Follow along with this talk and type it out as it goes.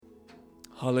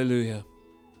Hallelujah.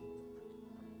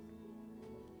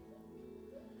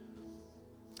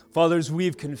 Father, as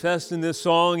we've confessed in this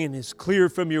song, and is clear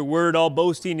from your word, all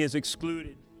boasting is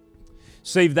excluded,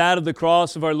 save that of the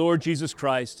cross of our Lord Jesus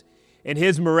Christ and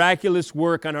His miraculous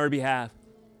work on our behalf.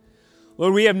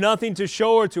 Lord, we have nothing to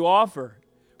show or to offer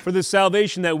for the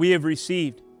salvation that we have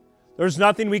received. There's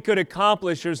nothing we could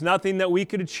accomplish. There's nothing that we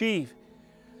could achieve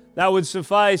that would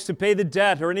suffice to pay the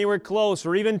debt or anywhere close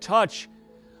or even touch,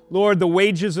 Lord, the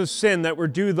wages of sin that were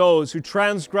due those who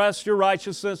transgress your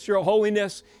righteousness, your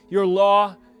holiness, your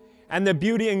law, and the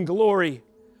beauty and glory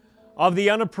of the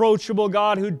unapproachable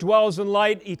God who dwells in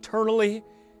light eternally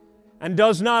and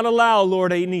does not allow,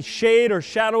 Lord, any shade or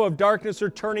shadow of darkness or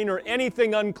turning or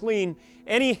anything unclean,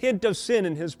 any hint of sin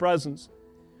in His presence.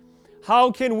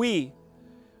 How can we,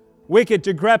 wicked,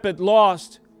 decrepit,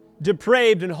 lost,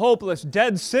 depraved, and hopeless,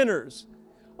 dead sinners,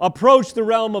 approach the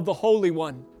realm of the Holy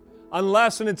One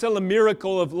unless and until a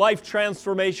miracle of life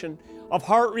transformation, of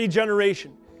heart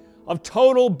regeneration, of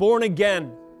total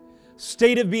born-again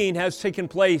state of being has taken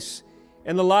place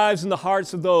in the lives and the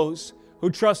hearts of those who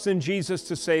trust in Jesus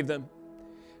to save them?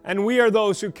 And we are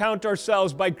those who count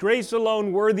ourselves by grace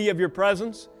alone worthy of your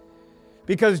presence,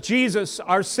 because Jesus,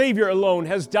 our Savior alone,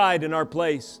 has died in our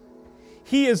place.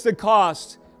 He is the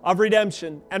cost of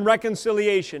redemption and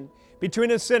reconciliation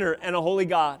between a sinner and a holy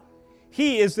God.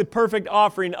 He is the perfect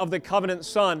offering of the covenant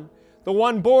Son, the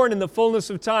one born in the fullness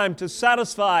of time to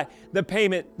satisfy the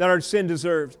payment that our sin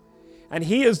deserved. And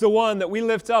He is the one that we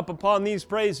lift up upon these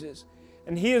praises.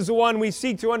 And He is the one we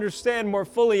seek to understand more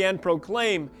fully and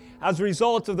proclaim as a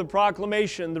result of the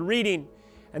proclamation, the reading,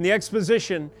 and the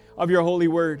exposition of your holy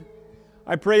word.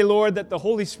 I pray, Lord, that the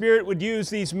Holy Spirit would use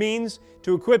these means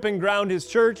to equip and ground His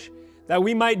church, that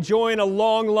we might join a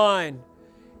long line,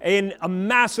 in a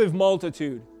massive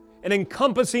multitude, an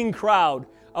encompassing crowd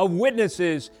of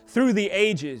witnesses through the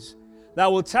ages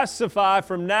that will testify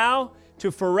from now to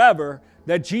forever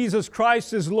that Jesus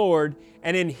Christ is Lord,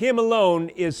 and in Him alone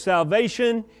is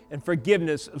salvation and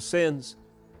forgiveness of sins.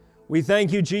 We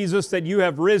thank you, Jesus, that you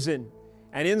have risen,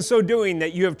 and in so doing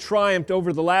that you have triumphed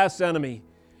over the last enemy,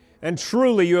 and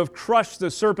truly you have crushed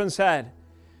the serpent's head.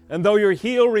 And though your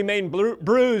heel remained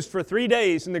bruised for 3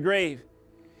 days in the grave,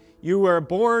 you were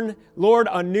born, Lord,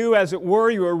 anew as it were.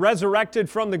 You were resurrected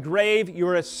from the grave. You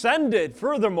were ascended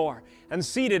furthermore and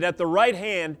seated at the right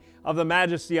hand of the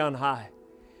Majesty on high.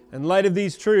 In light of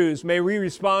these truths, may we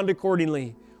respond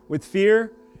accordingly with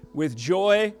fear, with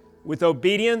joy, with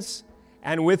obedience,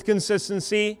 and with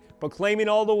consistency, proclaiming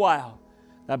all the while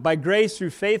that by grace through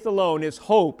faith alone is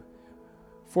hope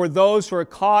for those who are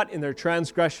caught in their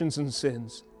transgressions and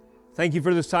sins. Thank you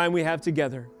for this time we have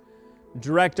together.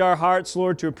 Direct our hearts,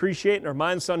 Lord, to appreciate and our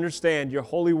minds to understand your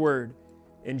holy word.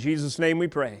 In Jesus' name we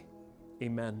pray.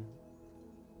 Amen.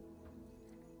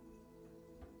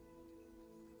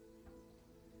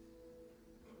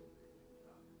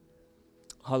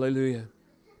 Hallelujah.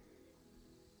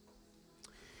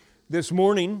 This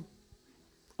morning,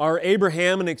 our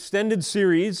Abraham and Extended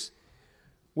series,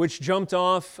 which jumped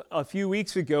off a few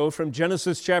weeks ago from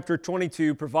Genesis chapter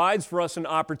 22, provides for us an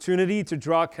opportunity to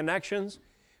draw connections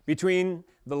between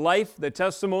the life, the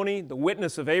testimony, the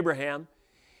witness of Abraham,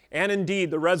 and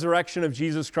indeed the resurrection of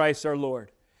Jesus Christ our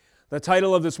Lord. The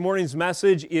title of this morning's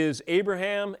message is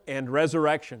Abraham and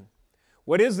Resurrection.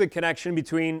 What is the connection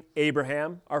between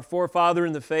Abraham, our forefather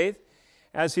in the faith,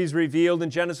 as he's revealed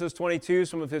in Genesis 22,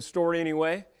 some of his story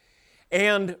anyway,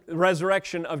 and the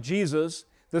resurrection of Jesus,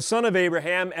 the son of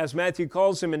Abraham, as Matthew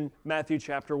calls him in Matthew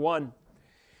chapter 1.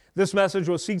 This message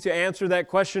will seek to answer that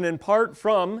question in part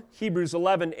from Hebrews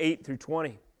 11, 8 through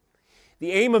 20.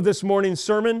 The aim of this morning's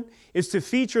sermon is to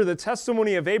feature the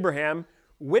testimony of Abraham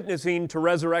witnessing to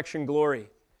resurrection glory.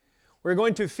 We're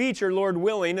going to feature, Lord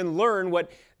willing, and learn what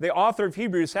the author of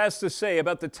Hebrews has to say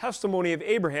about the testimony of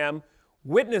Abraham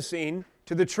witnessing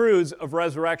to the truths of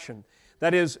resurrection.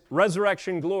 That is,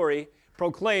 resurrection glory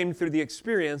proclaimed through the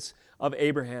experience of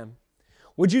Abraham.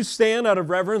 Would you stand out of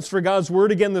reverence for God's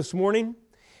word again this morning?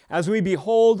 As we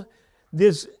behold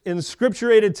this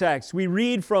inscripturated text, we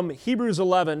read from Hebrews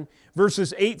 11,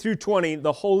 verses 8 through 20,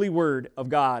 the holy word of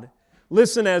God.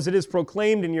 Listen as it is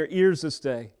proclaimed in your ears this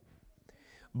day.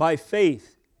 By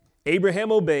faith,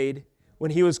 Abraham obeyed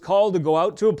when he was called to go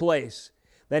out to a place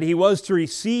that he was to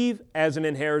receive as an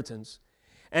inheritance.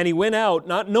 And he went out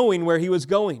not knowing where he was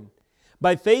going.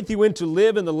 By faith he went to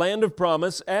live in the land of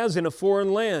promise as in a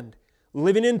foreign land,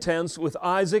 living in tents with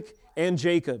Isaac and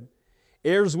Jacob,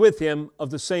 heirs with him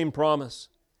of the same promise.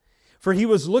 For he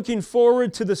was looking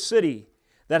forward to the city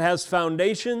that has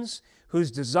foundations,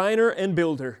 whose designer and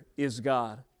builder is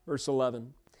God. Verse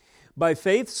 11. By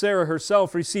faith, Sarah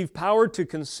herself received power to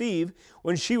conceive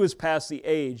when she was past the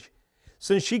age,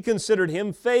 since she considered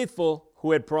him faithful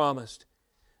who had promised.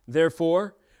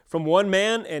 Therefore, from one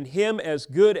man, and him as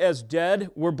good as dead,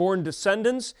 were born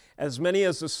descendants, as many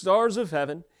as the stars of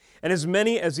heaven, and as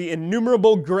many as the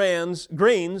innumerable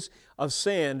grains of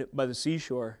sand by the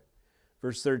seashore.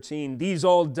 Verse 13, these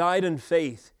all died in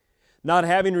faith, not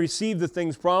having received the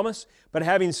things promised, but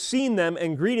having seen them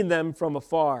and greeted them from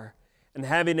afar, and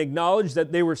having acknowledged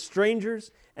that they were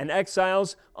strangers and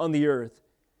exiles on the earth.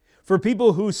 For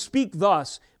people who speak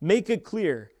thus make it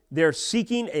clear they are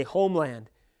seeking a homeland.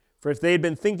 For if they had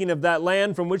been thinking of that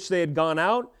land from which they had gone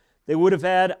out, they would have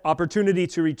had opportunity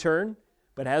to return.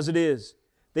 But as it is,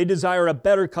 they desire a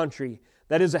better country,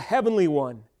 that is a heavenly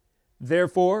one.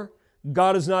 Therefore,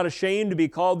 God is not ashamed to be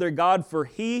called their God, for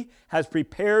He has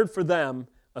prepared for them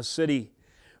a city.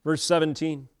 Verse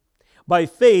 17, by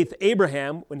faith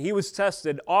Abraham, when he was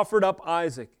tested, offered up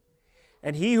Isaac.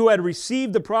 And he who had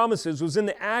received the promises was in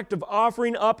the act of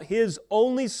offering up his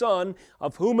only son,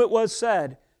 of whom it was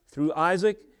said, through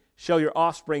Isaac shall your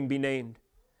offspring be named.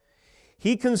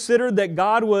 He considered that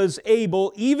God was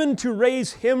able even to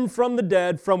raise him from the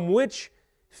dead, from which,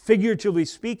 figuratively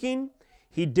speaking,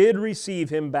 he did receive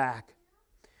him back.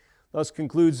 Thus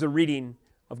concludes the reading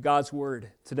of God's Word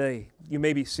today. You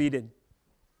may be seated.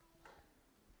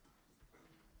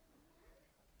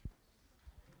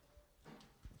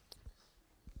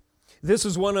 This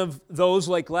is one of those,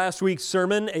 like last week's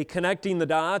sermon, a connecting the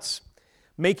dots,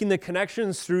 making the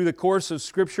connections through the course of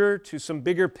Scripture to some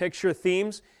bigger picture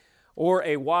themes, or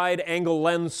a wide-angle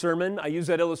lens sermon. I used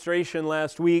that illustration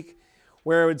last week,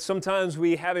 where sometimes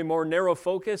we have a more narrow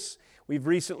focus. We've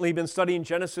recently been studying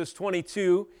Genesis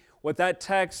 22, what that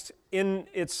text in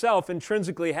itself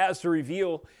intrinsically has to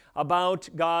reveal about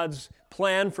God's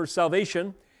plan for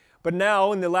salvation. But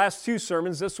now, in the last two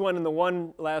sermons, this one and the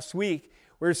one last week,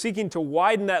 we're seeking to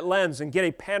widen that lens and get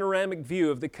a panoramic view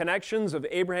of the connections of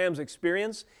Abraham's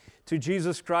experience to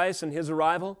Jesus Christ and His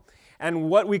arrival, and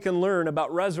what we can learn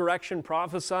about resurrection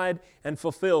prophesied and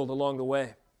fulfilled along the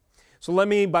way. So let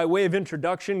me, by way of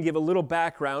introduction, give a little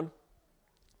background,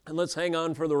 and let's hang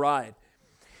on for the ride.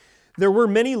 There were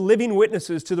many living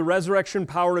witnesses to the resurrection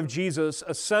power of Jesus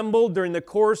assembled during the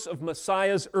course of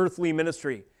Messiah's earthly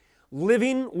ministry.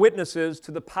 Living witnesses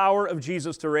to the power of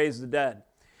Jesus to raise the dead.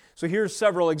 So here's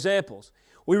several examples.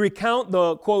 We recount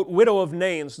the, quote, widow of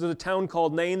Nain. So there's a town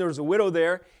called Nain. There was a widow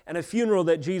there and a funeral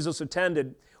that Jesus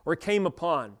attended or came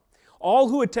upon. All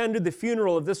who attended the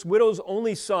funeral of this widow's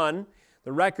only son,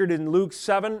 the record in Luke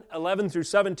 7:11 through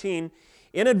 17,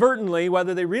 inadvertently,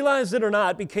 whether they realized it or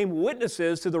not, became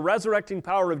witnesses to the resurrecting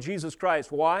power of Jesus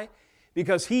Christ. Why?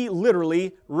 Because He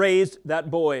literally raised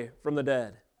that boy from the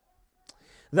dead.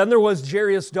 Then there was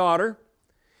Jarius' daughter,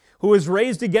 who was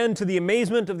raised again to the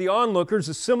amazement of the onlookers,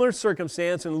 a similar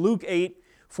circumstance in Luke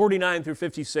 8:49 through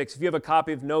 56. If you have a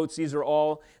copy of notes, these are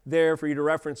all there for you to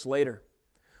reference later.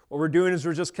 What we're doing is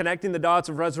we're just connecting the dots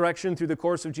of resurrection through the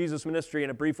course of Jesus' ministry in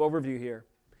a brief overview here.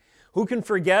 Who can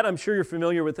forget, I'm sure you're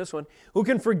familiar with this one, who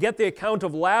can forget the account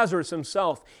of Lazarus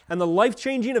himself and the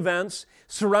life-changing events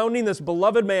surrounding this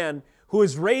beloved man who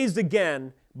was raised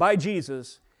again by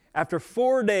Jesus after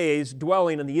 4 days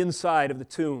dwelling on the inside of the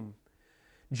tomb?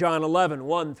 John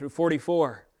 11:1 through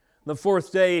 44. The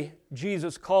fourth day,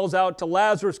 Jesus calls out to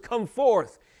Lazarus, "Come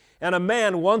forth." And a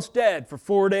man once dead for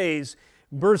 4 days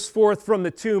bursts forth from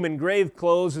the tomb in grave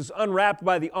clothes, is unwrapped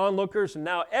by the onlookers, and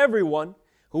now everyone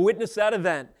who witnessed that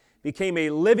event became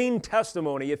a living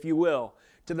testimony, if you will,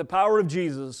 to the power of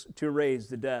Jesus to raise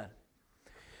the dead.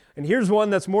 And here's one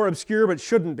that's more obscure but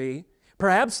shouldn't be.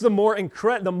 Perhaps the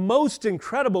most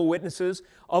incredible witnesses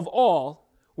of all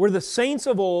were the saints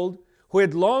of old who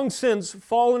had long since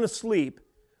fallen asleep,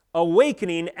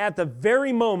 awakening at the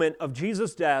very moment of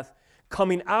Jesus' death,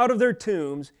 coming out of their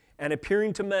tombs and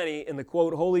appearing to many in the,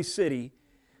 quote, holy city.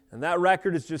 And that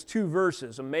record is just 2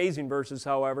 verses, amazing verses,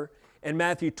 however, in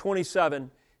Matthew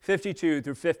 27:52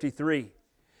 through 53,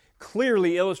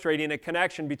 clearly illustrating a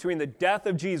connection between the death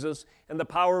of Jesus and the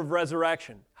power of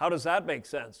resurrection. How does that make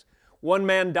sense? One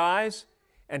man dies,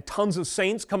 and tons of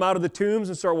saints come out of the tombs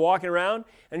and start walking around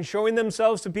and showing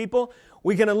themselves to people.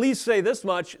 We can at least say this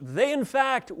much: they in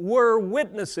fact were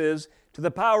witnesses to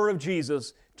the power of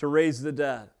Jesus to raise the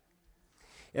dead.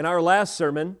 In our last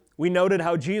sermon, we noted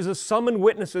how Jesus summoned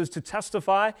witnesses to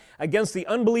testify against the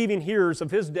unbelieving hearers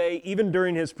of His day, even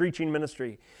during His preaching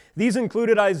ministry. These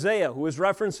included Isaiah, who is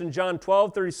referenced in John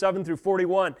 12:37 through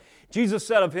 41. Jesus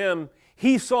said of him,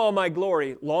 "He saw my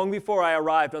glory long before I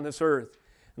arrived on this earth."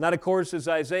 And that, of course, is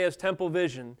Isaiah's temple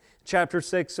vision, chapter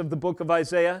 6 of the book of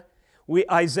Isaiah.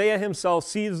 Isaiah himself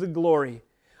sees the glory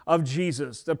of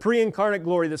Jesus, the pre-incarnate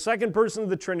glory, the second person of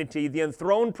the Trinity, the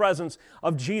enthroned presence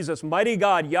of Jesus, mighty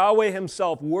God, Yahweh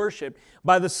himself, worshipped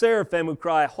by the seraphim who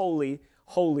cry, holy,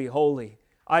 holy, holy.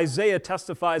 Isaiah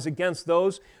testifies against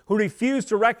those who refuse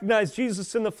to recognize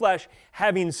Jesus in the flesh,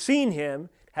 having seen him,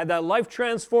 had that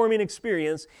life-transforming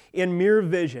experience in mere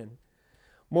vision.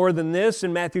 More than this,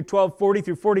 in Matthew 12, 40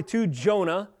 through 42,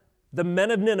 Jonah, the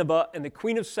men of Nineveh, and the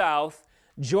queen of South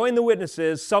join the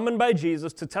witnesses summoned by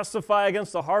Jesus to testify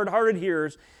against the hard-hearted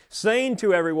hearers, saying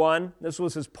to everyone, this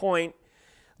was his point,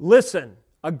 listen,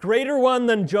 a greater one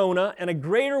than Jonah and a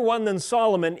greater one than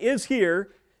Solomon is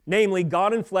here, namely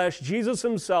God in flesh, Jesus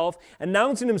himself,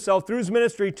 announcing himself through his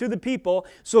ministry to the people.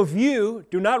 So if you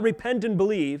do not repent and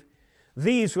believe,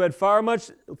 these who had far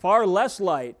less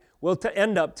light will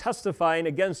end up testifying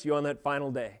against you on that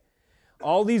final day.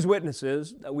 All these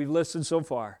witnesses that we've listed so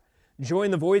far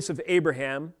join the voice of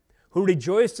Abraham, who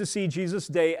rejoiced to see Jesus'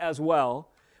 day as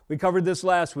well. We covered this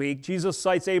last week. Jesus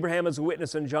cites Abraham as a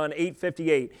witness in John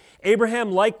 8:58.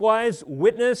 Abraham likewise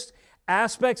witnessed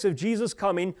aspects of Jesus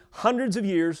coming hundreds of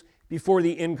years before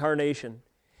the incarnation.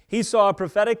 He saw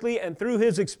prophetically and through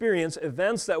his experience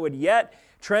events that would yet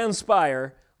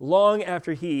transpire long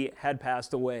after he had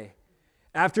passed away.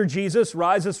 After Jesus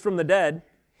rises from the dead,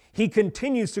 he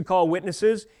continues to call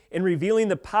witnesses in revealing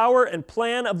the power and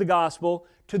plan of the gospel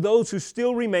to those who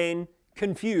still remain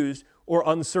confused or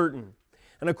uncertain.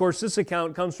 And of course, this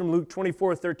account comes from Luke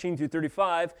 24, 13 through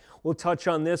 35. We'll touch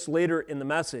on this later in the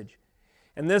message.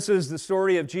 And this is the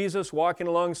story of Jesus walking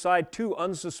alongside two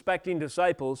unsuspecting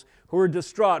disciples who were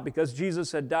distraught because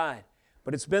Jesus had died.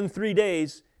 But it's been 3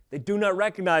 days. They do not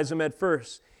recognize him at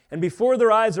first. And before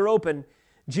their eyes are open,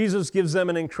 Jesus gives them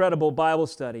an incredible Bible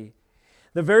study.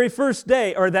 The very first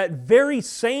day, or that very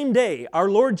same day, our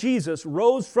Lord Jesus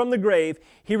rose from the grave.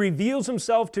 He reveals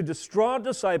himself to distraught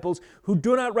disciples who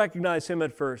do not recognize him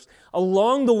at first.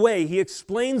 Along the way, he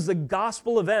explains the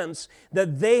gospel events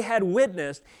that they had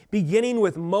witnessed, beginning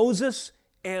with Moses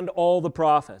and all the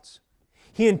prophets.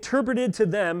 He interpreted to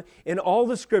them in all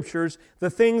the scriptures the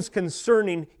things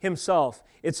concerning himself,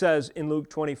 it says in Luke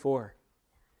 24.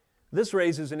 This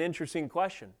raises an interesting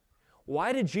question.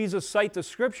 Why did Jesus cite the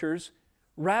scriptures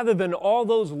rather than all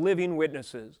those living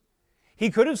witnesses? He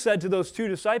could have said to those two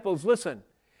disciples, listen,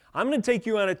 I'm going to take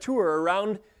you on a tour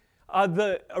around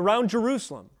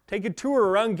Jerusalem. Take a tour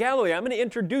around Galilee. I'm going to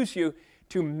introduce you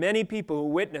to many people who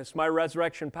witnessed my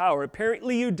resurrection power.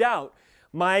 Apparently you doubt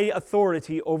my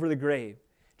authority over the grave.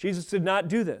 Jesus did not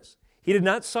do this. He did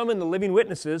not summon the living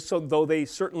witnesses, so though they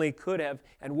certainly could have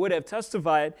and would have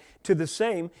testified to the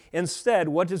same. Instead,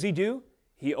 what does he do?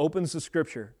 He opens the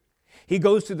scripture. He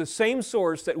goes to the same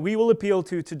source that we will appeal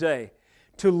to today,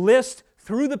 to list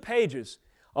through the pages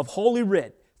of Holy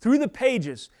Writ, through the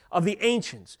pages of the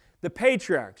ancients, the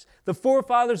patriarchs, the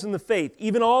forefathers in the faith,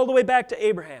 even all the way back to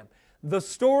Abraham, the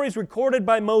stories recorded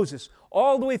by Moses,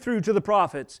 all the way through to the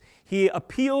prophets. He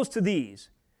appeals to these,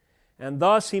 and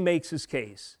thus he makes his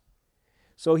case.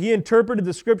 So he interpreted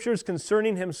the scriptures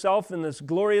concerning himself in this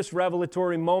glorious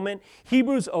revelatory moment.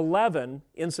 Hebrews 11,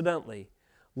 incidentally,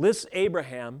 lists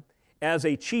Abraham as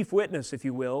a chief witness, if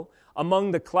you will,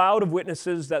 among the cloud of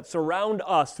witnesses that surround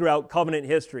us throughout covenant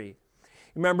history.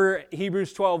 Remember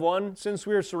Hebrews 12:1, since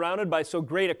we are surrounded by so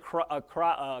great a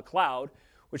cloud,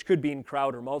 which could be in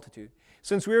crowd or multitude,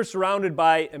 since we are surrounded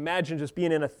by, imagine just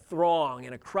being in a throng,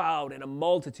 in a crowd, in a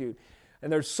multitude,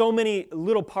 and there's so many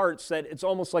little parts that it's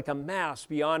almost like a mass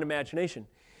beyond imagination.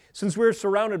 Since we're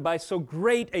surrounded by so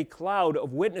great a cloud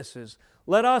of witnesses,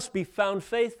 let us be found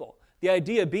faithful. The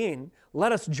idea being,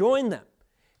 let us join them.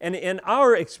 And in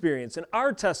our experience, in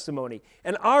our testimony,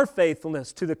 and our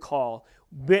faithfulness to the call,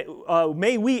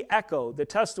 may we echo the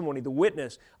testimony, the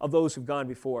witness of those who've gone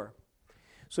before.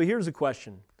 So here's a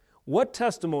question. What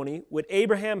testimony would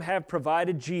Abraham have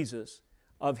provided Jesus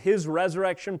of his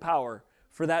resurrection power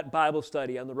for that Bible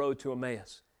study on the road to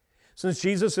Emmaus? Since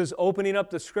Jesus is opening up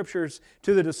the scriptures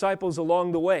to the disciples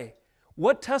along the way,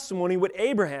 what testimony would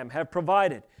Abraham have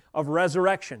provided of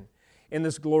resurrection in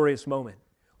this glorious moment?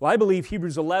 Well, I believe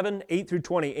Hebrews 11, 8 through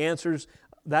 20 answers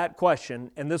that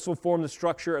question, and this will form the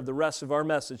structure of the rest of our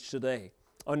message today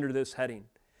under this heading.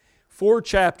 4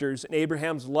 chapters in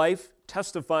Abraham's life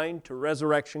testifying to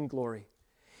resurrection glory.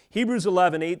 Hebrews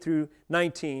 11, 8 through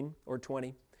 19 or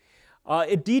 20.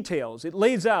 It details, it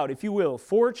lays out, if you will,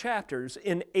 4 chapters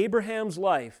in Abraham's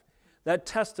life that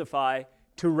testify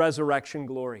to resurrection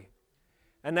glory.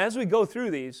 And as we go through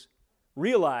these,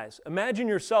 realize, imagine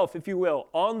yourself, if you will,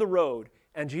 on the road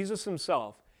and Jesus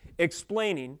himself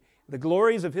explaining the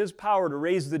glories of his power to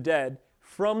raise the dead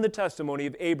from the testimony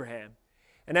of Abraham.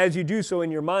 And as you do so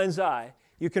in your mind's eye,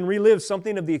 you can relive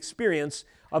something of the experience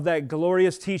of that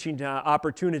glorious teaching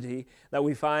opportunity that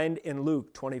we find in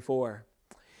Luke 24.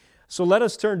 So let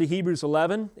us turn to Hebrews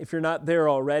 11, if you're not there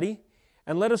already,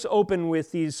 and let us open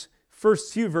with these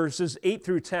first few verses, 8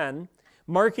 through 10,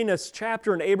 marking a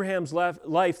chapter in Abraham's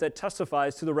life that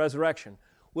testifies to the resurrection.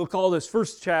 We'll call this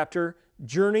first chapter,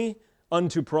 Journey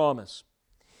unto Promise.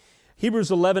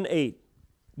 Hebrews 11:8.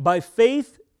 By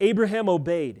faith Abraham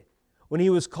obeyed when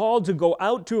he was called to go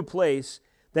out to a place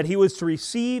that he was to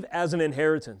receive as an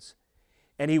inheritance.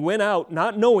 And he went out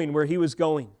not knowing where he was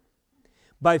going.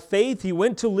 By faith he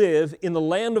went to live in the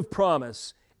land of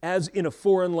promise as in a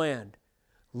foreign land,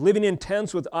 living in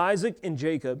tents with Isaac and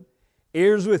Jacob,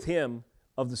 heirs with him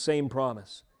of the same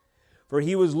promise. For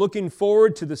he was looking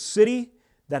forward to the city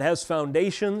that has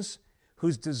foundations,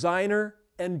 whose designer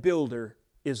and builder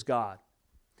is God.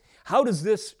 How does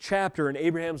this chapter in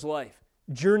Abraham's life,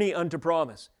 Journey unto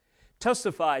Promise,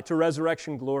 testify to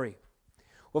resurrection glory?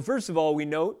 Well, first of all, we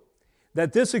note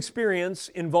that this experience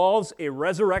involves a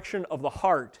resurrection of the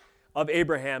heart of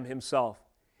Abraham himself.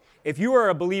 If you are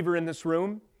a believer in this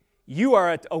room, you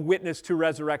are a witness to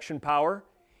resurrection power,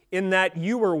 in that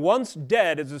you were once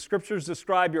dead, as the Scriptures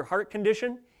describe your heart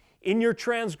condition, in your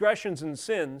transgressions and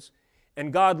sins,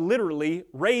 and God literally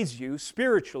raised you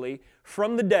spiritually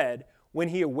from the dead when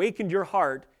He awakened your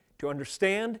heart to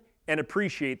understand and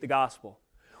appreciate the gospel.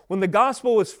 When the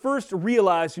gospel was first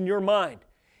realized in your mind,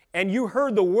 and you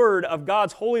heard the word of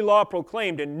God's holy law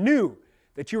proclaimed and knew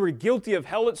that you were guilty of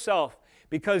hell itself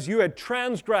because you had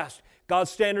transgressed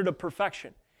God's standard of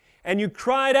perfection, and you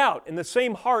cried out in the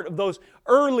same heart of those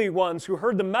early ones who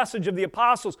heard the message of the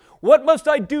apostles, "What must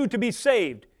I do to be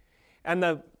saved?" And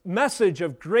the message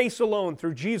of grace alone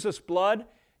through Jesus' blood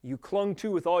you clung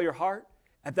to with all your heart.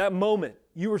 At that moment,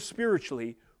 you were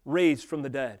spiritually raised from the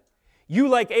dead. You,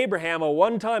 like Abraham, a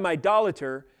one-time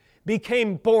idolater,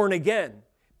 became born again,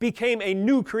 became a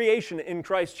new creation in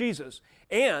Christ Jesus.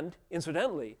 And,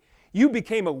 incidentally, you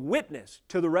became a witness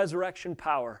to the resurrection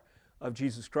power of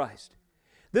Jesus Christ.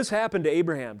 This happened to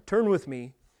Abraham. Turn with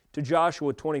me to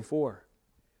Joshua 24.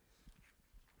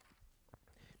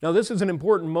 Now, this is an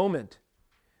important moment.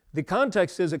 The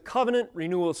context is a covenant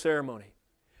renewal ceremony.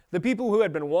 The people who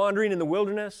had been wandering in the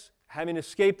wilderness, having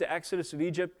escaped the exodus of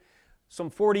Egypt, some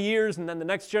 40 years, and then the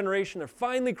next generation, they're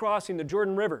finally crossing the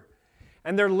Jordan River.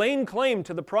 And they're laying claim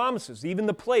to the promises, even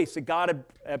the place that God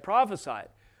had prophesied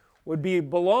would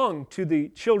belong to the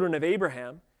children of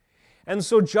Abraham. And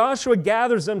so Joshua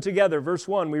gathers them together. Verse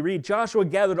 1, we read, Joshua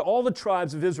gathered all the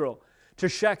tribes of Israel to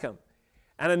Shechem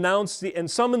and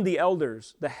summoned the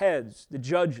elders, the heads, the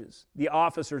judges, the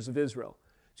officers of Israel.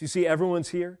 So you see everyone's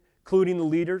here, including the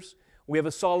leaders. We have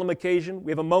a solemn occasion.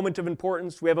 We have a moment of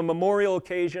importance. We have a memorial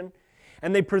occasion.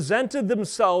 And they presented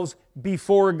themselves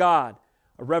before God.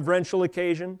 A reverential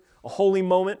occasion, a holy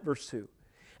moment, verse 2.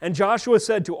 And Joshua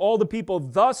said to all the people,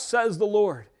 "Thus says the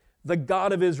Lord, the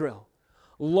God of Israel.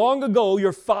 Long ago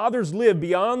your fathers lived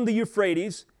beyond the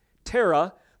Euphrates,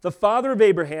 Terah, the father of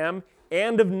Abraham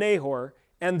and of Nahor,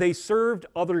 and they served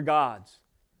other gods."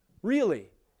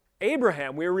 Really,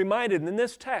 Abraham, we are reminded in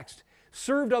this text,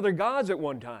 served other gods at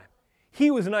one time. He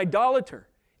was an idolater.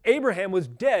 Abraham was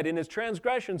dead in his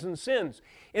transgressions and sins,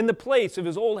 in the place of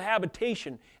his old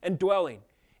habitation and dwelling,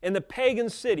 in the pagan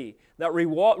city that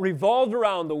revolved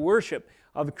around the worship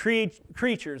of the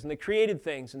creatures and the created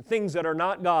things and things that are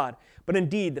not God, but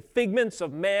indeed the figments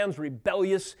of man's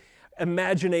rebellious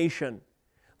imagination.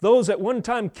 Those at one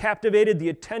time captivated the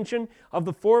attention of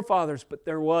the forefathers, but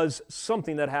there was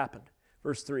something that happened.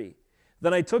 Verse 3,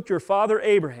 "Then I took your father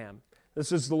Abraham,"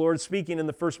 this is the Lord speaking in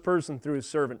the first person through His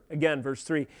servant. Again, verse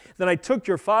 3, "Then I took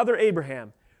your father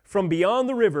Abraham from beyond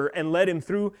the river and led him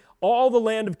through all the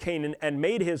land of Canaan and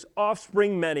made his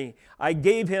offspring many. I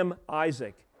gave him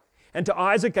Isaac. And to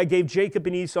Isaac I gave Jacob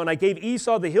and Esau, and I gave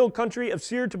Esau the hill country of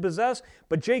Seir to possess,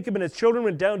 but Jacob and his children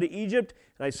went down to Egypt,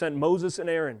 and I sent Moses and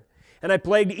Aaron. And I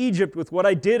plagued Egypt with what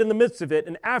I did in the midst of it,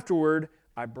 and afterward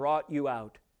I brought you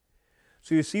out."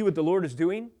 So you see what the Lord is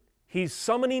doing? He's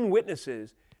summoning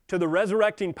witnesses to the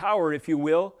resurrecting power, if you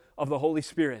will, of the Holy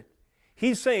Spirit.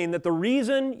 He's saying that the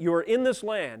reason you're in this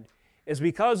land is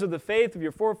because of the faith of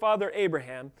your forefather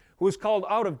Abraham, who was called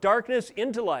out of darkness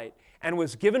into light and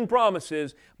was given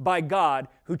promises by God,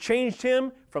 who changed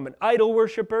him from an idol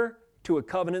worshiper to a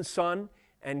covenant son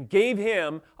and gave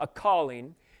him a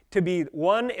calling to be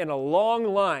one in a long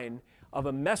line of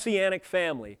a messianic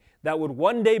family that would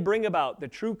one day bring about the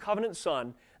true covenant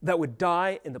son that would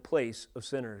die in the place of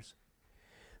sinners.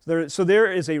 So there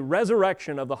is a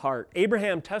resurrection of the heart.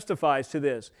 Abraham testifies to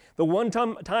this. The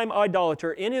one-time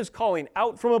idolater in his calling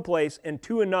out from a place and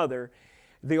to another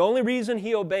The only reason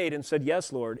he obeyed and said,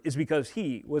 yes, Lord, is because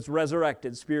he was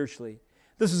resurrected spiritually.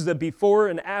 This is the before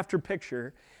and after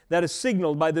picture that is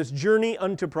signaled by this journey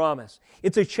unto promise.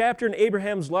 It's a chapter in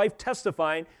Abraham's life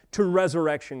testifying to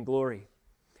resurrection glory.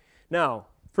 Now,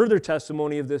 further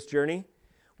testimony of this journey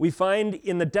we find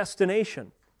in the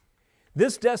destination.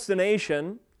 This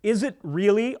destination, is it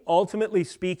really, ultimately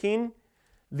speaking,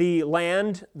 the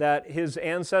land that his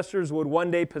ancestors would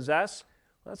one day possess?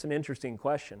 Well, that's an interesting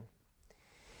question.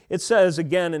 It says,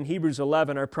 again in Hebrews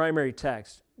 11, our primary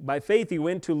text, by faith he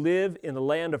went to live in the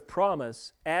land of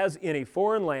promise, as in a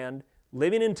foreign land,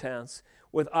 living in tents,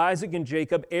 with Isaac and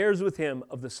Jacob, heirs with him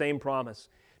of the same promise.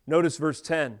 Notice verse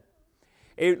 10.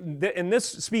 And this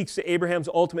speaks to Abraham's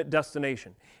ultimate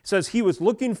destination. It says, he was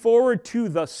looking forward to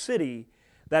the city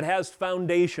that has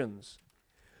foundations,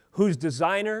 whose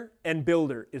designer and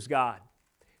builder is God.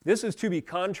 This is to be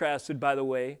contrasted, by the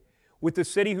way, with the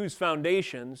city whose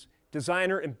foundations,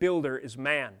 designer and builder is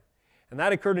man. And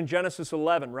that occurred in Genesis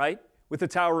 11, right? With the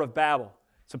Tower of Babel.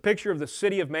 It's a picture of the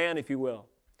city of man, if you will.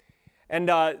 And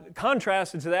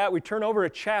contrasted to that, we turn over a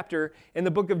chapter in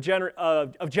the book of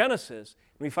Genesis,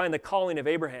 and we find the calling of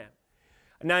Abraham.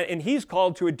 And he's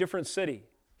called to a different city.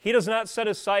 He does not set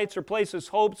his sights or place his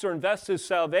hopes or invest his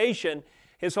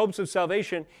hopes of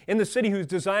salvation, in the city whose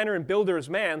designer and builder is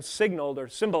man, signaled or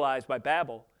symbolized by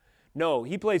Babel. No,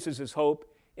 he places his hope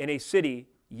in a city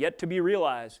yet to be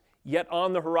realized, yet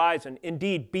on the horizon,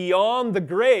 indeed beyond the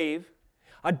grave,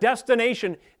 a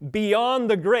destination beyond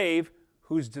the grave,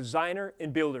 whose designer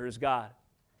and builder is God.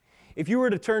 If you were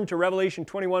to turn to Revelation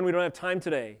 21, we don't have time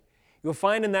today, you'll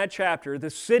find in that chapter the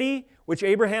city which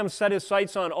Abraham set his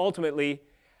sights on ultimately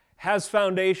has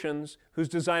foundations whose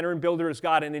designer and builder is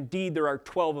God, and indeed there are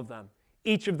 12 of them,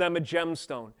 each of them a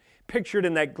gemstone, pictured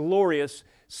in that glorious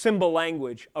symbol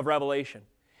language of Revelation.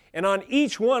 And on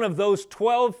each one of those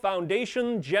 12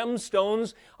 foundation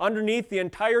gemstones underneath the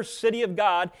entire city of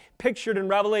God, pictured in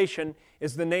Revelation,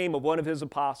 is the name of one of his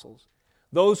apostles.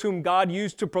 Those whom God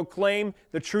used to proclaim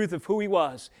the truth of who he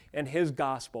was and his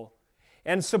gospel.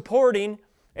 And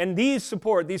these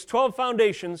 12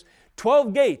 foundations,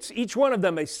 12 gates, each one of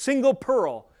them a single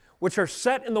pearl, which are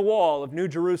set in the wall of New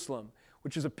Jerusalem,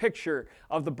 which is a picture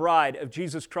of the bride of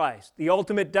Jesus Christ, the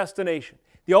ultimate destination,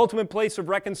 the ultimate place of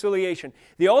reconciliation,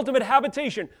 the ultimate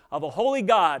habitation of a holy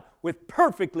God with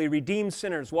perfectly redeemed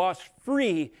sinners washed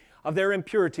free of their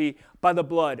impurity by the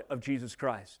blood of Jesus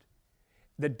Christ.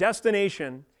 The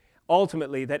destination,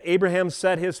 ultimately, that Abraham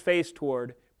set his face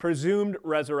toward presumed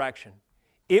resurrection.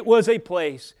 It was a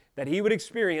place that he would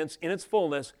experience in its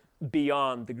fullness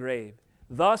beyond the grave.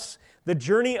 Thus, the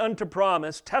journey unto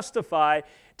promise testified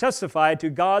to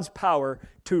God's power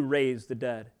to raise the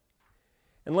dead.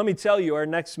 And let me tell you, our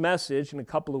next message in a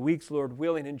couple of weeks, Lord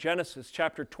willing, in Genesis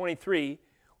chapter 23,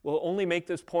 will only make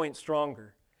this point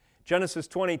stronger. Genesis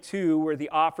 22, where the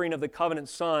offering of the covenant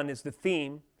son is the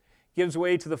theme, gives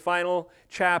way to the final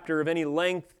chapter of any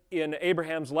length in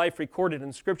Abraham's life recorded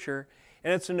in Scripture,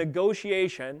 and it's a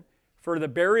negotiation for the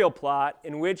burial plot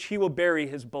in which he will bury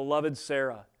his beloved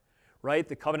Sarah, right?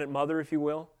 The covenant mother, if you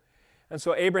will. And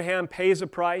so Abraham pays a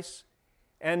price,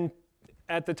 and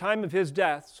at the time of his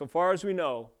death, so far as we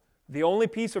know, the only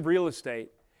piece of real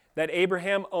estate that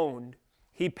Abraham owned,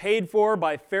 he paid for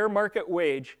by fair market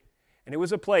wage, and it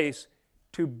was a place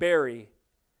to bury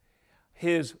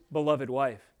his beloved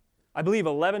wife. I believe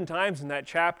 11 times in that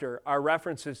chapter are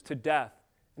references to death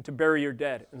and to bury your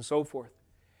dead and so forth.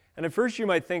 And at first you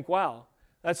might think, wow,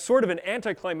 that's sort of an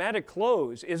anticlimactic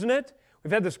close, isn't it?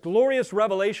 We've had this glorious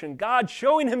revelation, God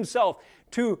showing himself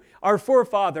to our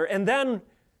forefather, and then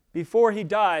before he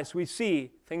dies, we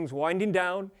see things winding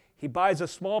down. He buys a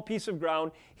small piece of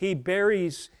ground, he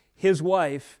buries his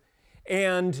wife,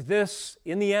 and this,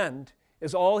 in the end,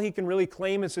 is all he can really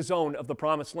claim as his own of the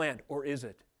promised land, or is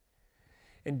it?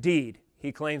 Indeed,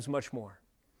 he claims much more.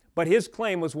 But his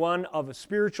claim was one of a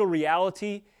spiritual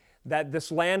reality that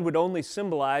this land would only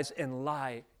symbolize and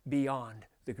lie beyond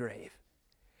the grave.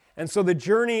 And so the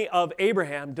journey of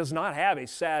Abraham does not have a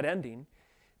sad ending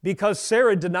because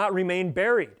Sarah did not remain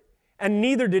buried, and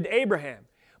neither did Abraham.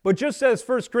 But just as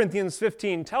 1 Corinthians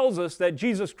 15 tells us that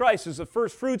Jesus Christ is the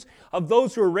first fruits of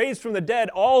those who are raised from the dead,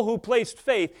 all who placed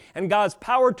faith and God's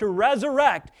power to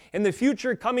resurrect in the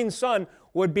future coming Son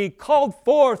would be called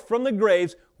forth from the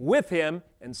graves with him,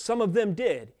 and some of them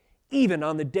did, even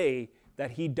on the day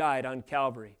that he died on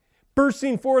Calvary,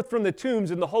 bursting forth from the tombs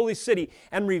in the holy city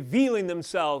and revealing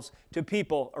themselves to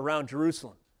people around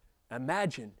Jerusalem.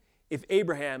 Imagine if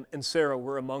Abraham and Sarah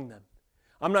were among them.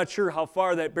 I'm not sure how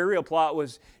far that burial plot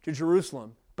was to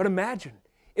Jerusalem, but imagine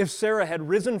if Sarah had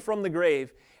risen from the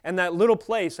grave and that little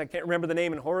place, I can't remember the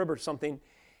name, in Horeb or something,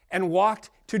 and walked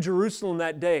to Jerusalem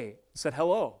that day, said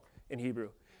hello in Hebrew,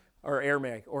 or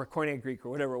Aramaic, or Koine Greek, or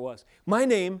whatever it was. My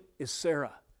name is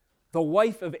Sarah, the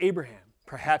wife of Abraham.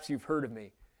 Perhaps you've heard of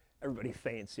me. Everybody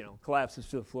faints, collapses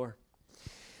to the floor.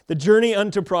 The journey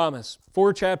unto promise.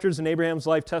 4 chapters in Abraham's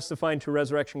life testifying to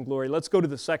resurrection glory. Let's go to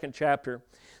the second chapter.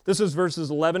 This is verses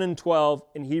 11 and 12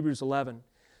 in Hebrews 11.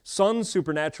 Son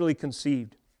supernaturally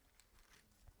conceived.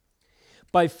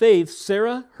 By faith,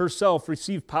 Sarah herself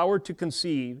received power to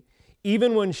conceive,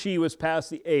 even when she was past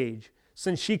the age,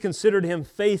 since she considered him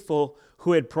faithful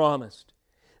who had promised.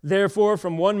 Therefore,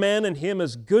 from one man and him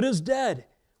as good as dead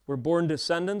were born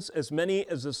descendants, as many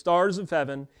as the stars of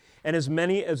heaven, and as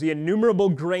many as the innumerable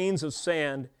grains of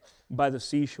sand by the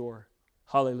seashore.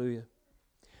 Hallelujah.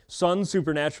 Son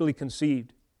supernaturally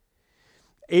conceived.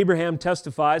 Abraham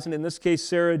testifies, and in this case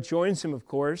Sarah joins him, of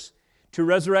course, to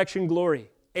resurrection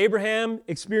glory. Abraham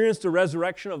experienced a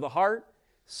resurrection of the heart.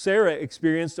 Sarah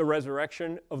experienced a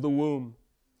resurrection of the womb.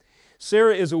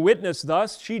 Sarah is a witness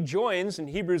thus. She joins in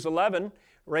Hebrews 11.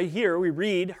 Right here we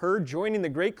read her joining the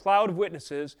great cloud of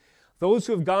witnesses, those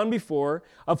who have gone before,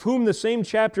 of whom the same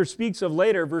chapter speaks of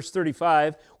later, verse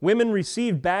 35, women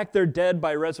received back their dead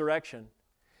by resurrection.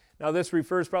 Now this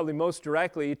refers probably most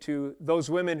directly to those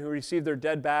women who received their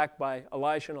dead back by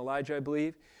Elisha and Elijah, I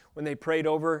believe, when they prayed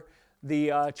over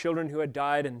the children who had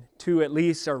died, and 2 at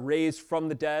least are raised from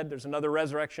the dead. There's another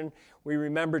resurrection. We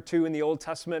remember 2 in the Old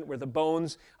Testament where the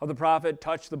bones of the prophet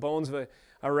touch the bones of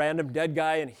a random dead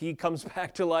guy and he comes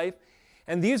back to life.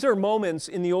 And these are moments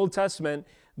in the Old Testament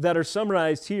that are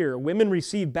summarized here. Women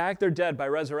receive back their dead by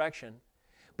resurrection.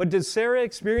 But did Sarah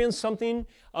experience something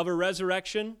of a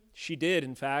resurrection? She did,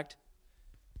 in fact.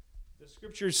 The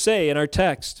scriptures say in our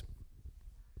text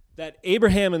that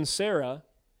Abraham and Sarah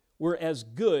were as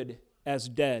good as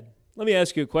dead. Let me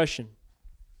ask you a question.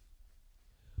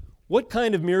 What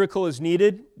kind of miracle is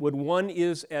needed when one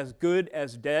is as good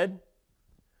as dead?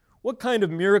 What kind of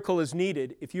miracle is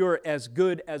needed if you are as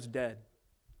good as dead?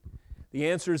 The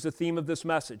answer is the theme of this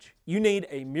message. You need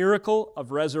a miracle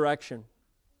of resurrection.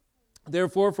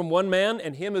 Therefore, from one man,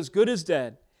 and him as good as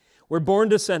dead, were born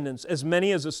descendants, as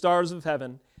many as the stars of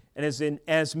heaven, and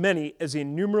as many as the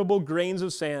innumerable grains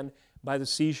of sand by the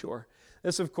seashore.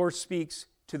 This, of course, speaks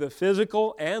to the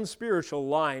physical and spiritual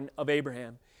line of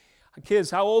Abraham.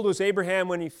 Kids, how old was Abraham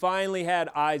when he finally had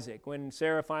Isaac, when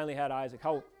Sarah finally had Isaac?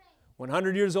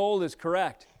 100 years old is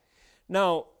correct.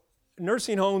 Now,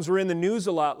 nursing homes were in the news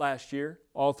a lot last year,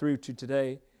 all through to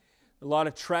today. A lot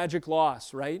of tragic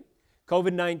loss, right?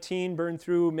 COVID-19 burned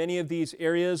through many of these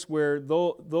areas where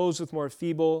those with more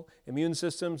feeble immune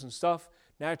systems and stuff,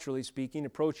 naturally speaking,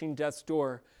 approaching death's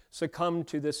door, succumbed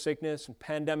to this sickness and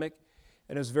pandemic,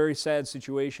 and it was a very sad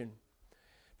situation.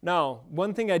 Now,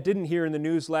 one thing I didn't hear in the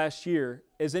news last year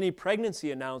is any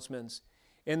pregnancy announcements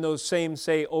in those same,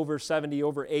 say, over 70,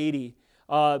 over 80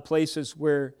 places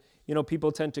where,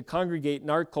 people tend to congregate in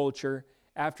our culture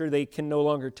after they can no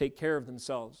longer take care of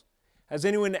themselves. Has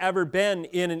anyone ever been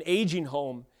in an aging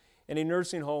home, in a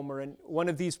nursing home, or in one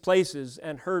of these places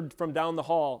and heard from down the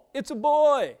hall, "It's a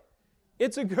boy,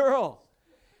 it's a girl"?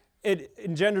 It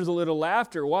engenders a little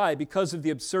laughter. Why? Because of the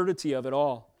absurdity of it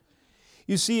all.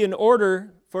 You see, in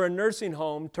order for a nursing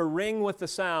home to ring with the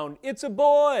sound, "It's a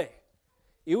boy,"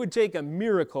 it would take a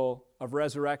miracle of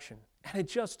resurrection. And it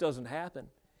just doesn't happen.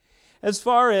 As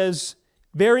far as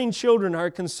bearing children are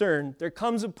concerned, there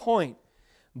comes a point,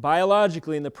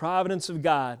 biologically in the providence of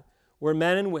God, where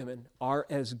men and women are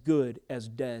as good as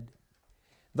dead.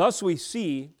 Thus we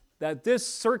see that this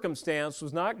circumstance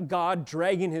was not God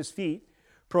dragging his feet,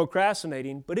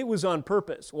 procrastinating, but it was on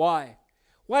purpose. Why?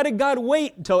 Why did God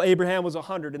wait until Abraham was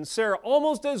 100 and Sarah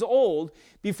almost as old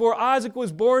before Isaac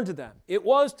was born to them? It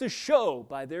was to show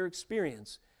by their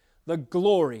experience the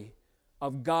glory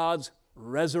of God's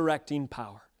resurrecting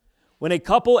power. When a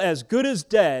couple as good as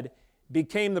dead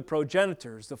became the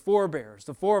progenitors, the forebears,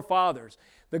 the forefathers,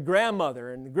 the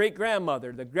grandmother and the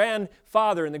great-grandmother, the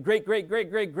grandfather and the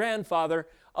great-great-great-great-grandfather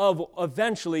of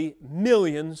eventually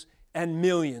millions and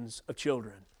millions of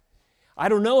children. I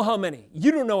don't know how many.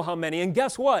 You don't know how many. And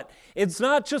guess what? It's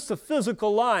not just a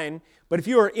physical line, but if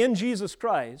you are in Jesus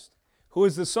Christ, who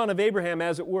is the son of Abraham,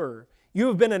 as it were, you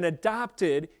have been an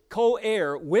adopted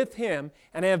co-heir with him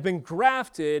and have been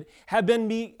grafted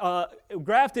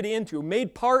into,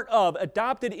 made part of,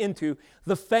 adopted into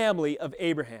the family of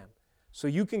Abraham. So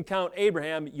you can count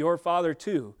Abraham your father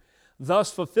too,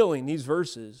 thus fulfilling these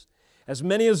verses. As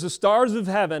many as the stars of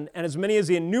heaven and as many as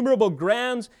the innumerable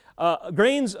grains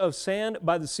of sand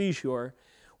by the seashore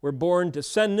were born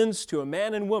descendants to a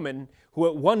man and woman who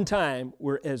at one time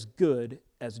were as good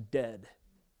as dead.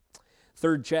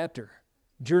 Third chapter,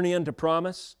 journey unto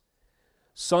promise.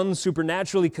 Son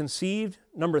supernaturally conceived.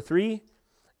 Number 3,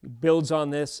 builds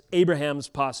on this, Abraham's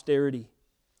posterity.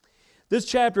 This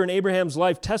chapter in Abraham's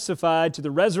life testified to the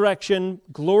resurrection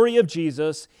glory of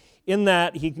Jesus in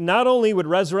that he not only would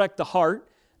resurrect the heart,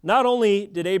 not only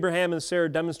did Abraham and Sarah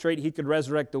demonstrate he could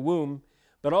resurrect the womb,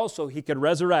 but also he could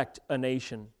resurrect a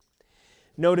nation.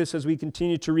 Notice as we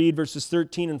continue to read verses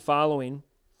 13 and following,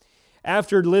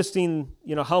 after listing,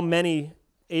 how many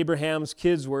Abraham's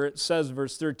kids were, it says,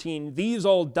 verse 13, these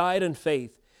all died in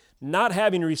faith, not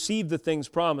having received the things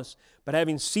promised, but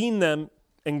having seen them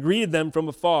and greeted them from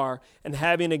afar, and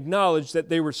having acknowledged that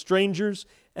they were strangers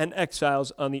and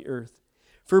exiles on the earth.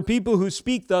 For people who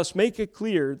speak thus make it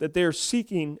clear that they are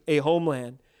seeking a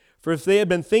homeland. For if they had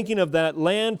been thinking of that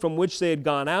land from which they had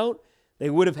gone out,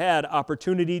 they would have had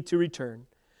opportunity to return.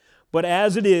 But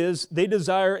as it is, they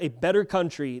desire a better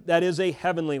country, that is a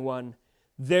heavenly one.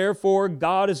 Therefore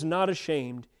God is not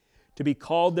ashamed to be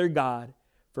called their God,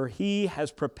 for He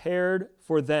has prepared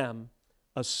for them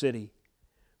a city.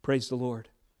 Praise the Lord.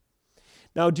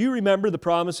 Now, do you remember the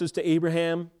promises to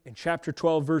Abraham in chapter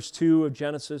 12, verse 2 of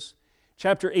Genesis?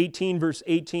 Chapter 18, verse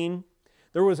 18.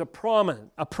 There was a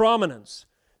prominence.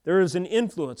 There is an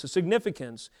influence, a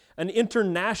significance, an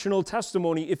international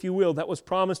testimony, if you will, that was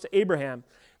promised to Abraham.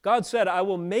 God said, I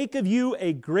will make of you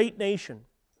a great nation.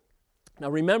 Now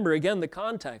remember, again, the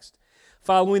context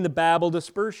following the Babel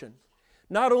dispersion.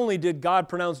 Not only did God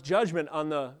pronounce judgment on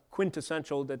the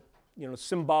quintessential,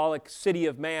 symbolic city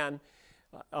of man,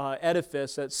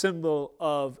 edifice, that symbol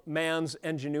of man's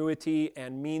ingenuity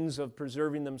and means of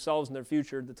preserving themselves and their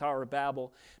future, the Tower of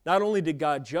Babel. Not only did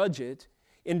God judge it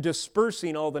in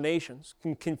dispersing all the nations,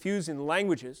 confusing the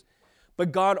languages,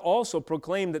 but God also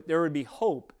proclaimed that there would be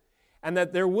hope and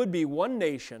that there would be one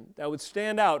nation that would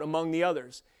stand out among the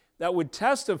others, that would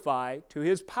testify to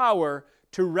His power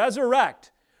to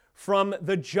resurrect from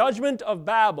the judgment of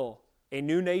Babel a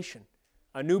new nation,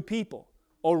 a new people,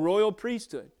 a royal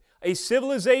priesthood, a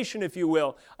civilization, if you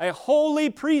will, a holy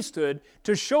priesthood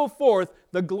to show forth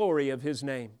the glory of His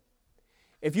name.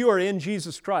 If you are in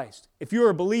Jesus Christ, if you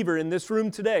are a believer in this room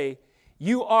today,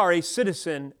 you are a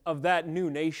citizen of that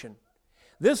new nation.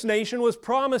 This nation was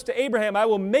promised to Abraham, I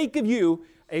will make of you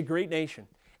a great nation,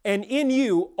 and in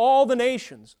you all the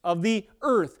nations of the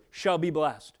earth shall be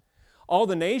blessed. All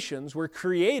the nations were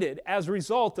created as a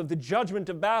result of the judgment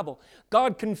of Babel,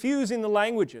 God confusing the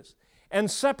languages and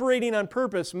separating on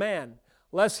purpose man,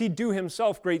 lest he do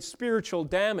himself great spiritual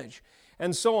damage,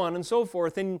 and so on and so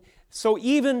forth. And so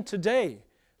even today,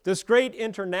 this great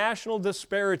international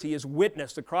disparity is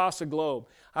witnessed across the globe.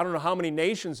 I don't know how many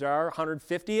nations there are,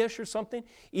 150-ish or something,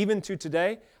 even to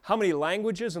today. How many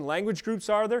languages and language groups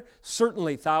are there?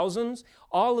 Certainly thousands.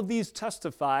 All of these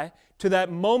testify to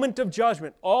that moment of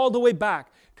judgment all the way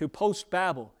back to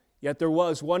post-Babel. Yet there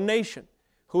was one nation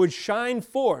who would shine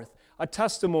forth a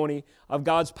testimony of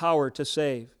God's power to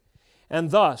save. And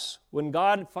thus, when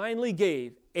God finally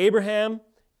gave Abraham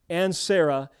and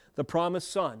Sarah the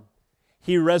promised son,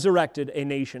 He resurrected a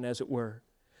nation, as it were.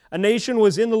 A nation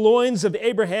was in the loins of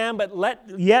Abraham, but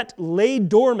yet lay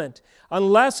dormant,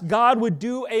 unless God would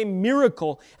do a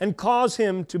miracle and cause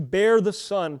him to bear the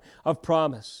son of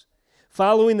promise.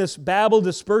 Following this Babel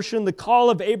dispersion, the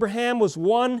call of Abraham was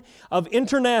one of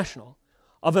international,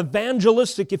 of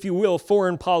evangelistic, if you will,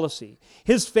 foreign policy.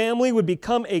 His family would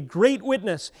become a great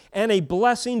witness and a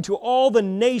blessing to all the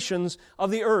nations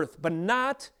of the earth, but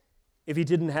not if he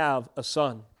didn't have a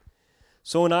son.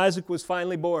 So when Isaac was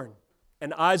finally born,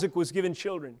 and Isaac was given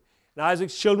children, and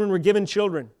Isaac's children were given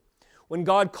children, when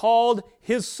God called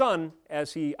His son,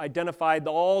 as He identified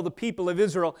all the people of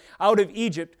Israel out of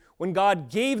Egypt, when God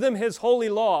gave them His holy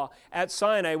law at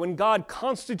Sinai, when God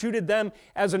constituted them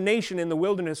as a nation in the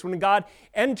wilderness, when God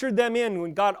entered them in,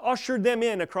 when God ushered them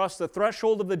in across the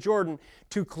threshold of the Jordan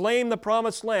to claim the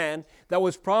promised land that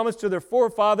was promised to their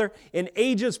forefather in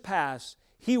ages past,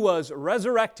 He was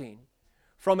resurrecting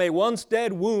from a once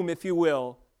dead womb, if you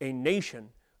will, a nation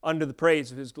under the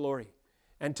praise of His glory.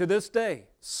 And to this day,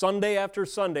 Sunday after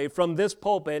Sunday, from this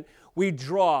pulpit, we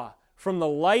draw from the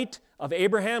light of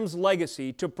Abraham's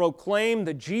legacy to proclaim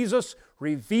the Jesus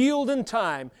revealed in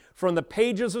time from the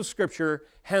pages of Scripture,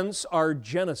 hence our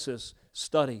Genesis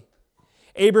study.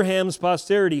 Abraham's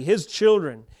posterity, his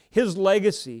children, his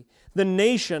legacy, the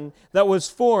nation that was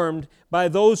formed by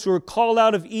those who were called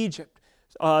out of Egypt,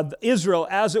 Israel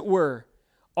as it were,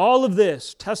 all of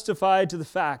this testified to the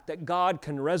fact that God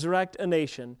can resurrect a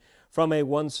nation from a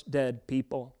once dead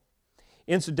people.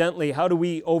 Incidentally, how do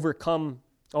we overcome...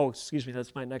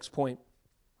 that's my next point.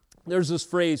 There's this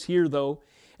phrase here, though,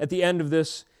 at the end of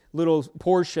this little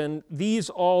portion, these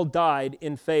all died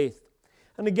in faith.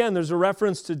 And again, there's a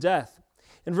reference to death.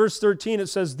 In verse 13, it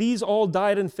says, these all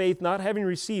died in faith, not having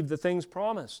received the things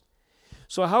promised.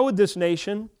 So how would this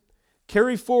nation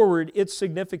carry forward its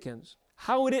significance?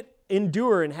 How would it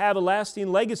endure and have a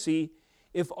lasting legacy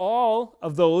if all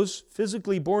of those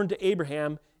physically born to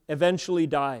Abraham eventually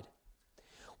died?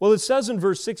 Well, it says in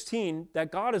verse 16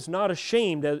 that God is not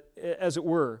ashamed, as it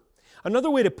were.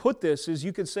 Another way to put this is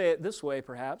you could say it this way,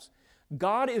 perhaps.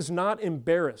 God is not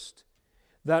embarrassed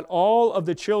that all of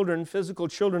the children, physical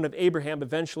children of Abraham,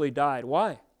 eventually died.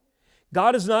 Why?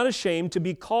 God is not ashamed to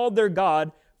be called their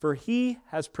God, for He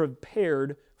has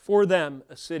prepared for them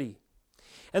a city.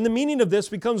 And the meaning of this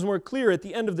becomes more clear at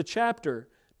the end of the chapter.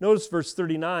 Notice verse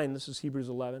 39, this is Hebrews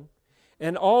 11.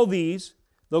 And all these,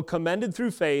 though commended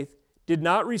through faith, did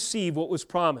not receive what was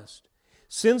promised,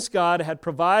 since God had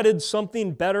provided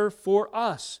something better for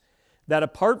us, that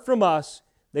apart from us,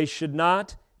 they should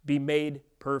not be made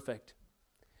perfect.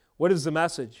 What is the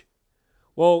message?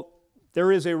 Well,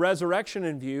 there is a resurrection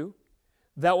in view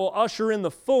that will usher in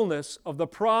the fullness of the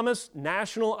promised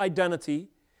national identity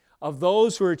of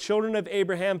those who are children of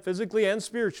Abraham physically and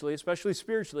spiritually, especially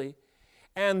spiritually,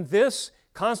 and this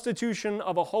constitution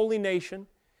of a holy nation,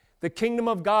 the kingdom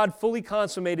of God fully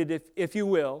consummated, if you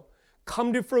will,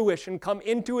 come to fruition, come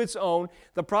into its own,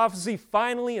 the prophecy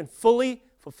finally and fully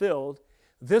fulfilled.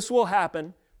 This will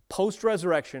happen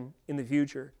post-resurrection in the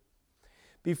future.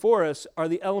 Before us are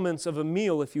the elements of a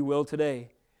meal, if you will,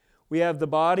 today. We have the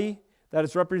body that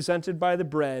is represented by the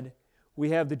bread.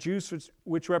 We have the juice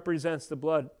which represents the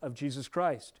blood of Jesus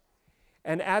Christ.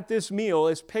 And at this meal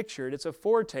is pictured, it's a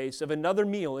foretaste of another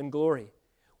meal in glory,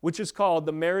 which is called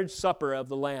the marriage supper of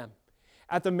the Lamb.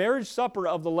 At the marriage supper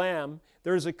of the Lamb,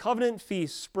 there is a covenant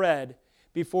feast spread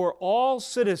before all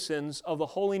citizens of the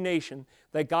holy nation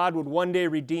that God would one day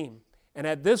redeem. And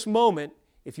at this moment,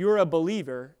 if you're a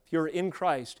believer, if you're in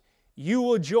Christ, you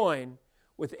will join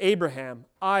with Abraham,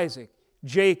 Isaac,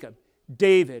 Jacob,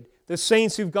 David, the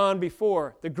saints who've gone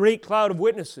before, the great cloud of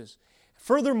witnesses.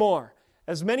 Furthermore,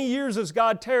 as many years as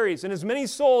God tarries and as many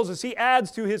souls as He adds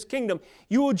to His kingdom,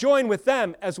 you will join with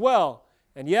them as well.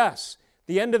 And yes,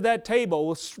 the end of that table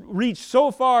will reach so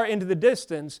far into the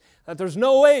distance that there's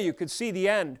no way you could see the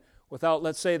end without,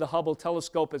 let's say, the Hubble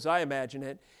telescope as I imagine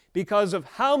it, because of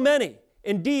how many,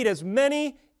 indeed as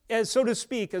many as, so to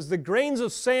speak, as the grains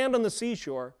of sand on the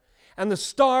seashore and the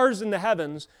stars in the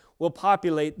heavens will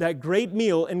populate that great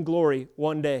meal in glory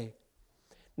one day.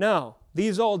 Now,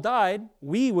 these all died.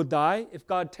 We would die, if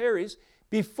God tarries,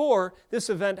 before this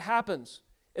event happens.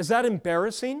 Is that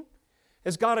embarrassing?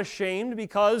 Is God ashamed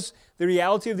because the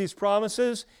reality of these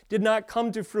promises did not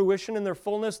come to fruition in their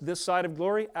fullness this side of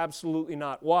glory? Absolutely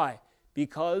not. Why?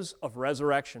 Because of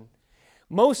resurrection.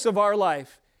 Most of our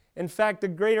life, in fact,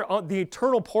 the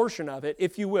eternal portion of it,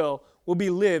 if you will be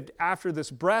lived after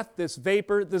this breath, this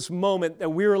vapor, this moment that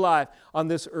we're alive on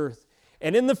this earth.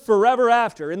 And in the forever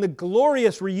after, in the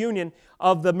glorious reunion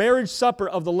of the marriage supper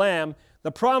of the Lamb,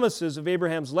 the promises of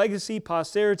Abraham's legacy,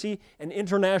 posterity, and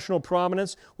international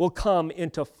prominence will come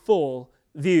into full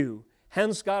view.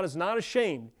 Hence, God is not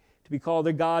ashamed to be called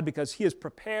their God because He has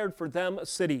prepared for them a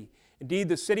city. Indeed,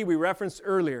 the city we referenced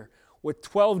earlier, with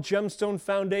 12 gemstone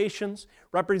foundations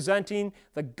representing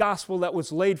the gospel that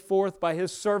was laid forth by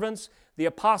His servants, the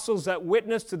apostles that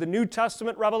witnessed to the New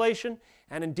Testament revelation,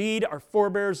 and indeed our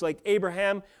forebears like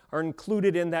Abraham are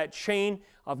included in that chain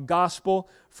of gospel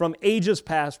from ages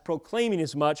past, proclaiming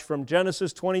as much from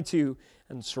Genesis 22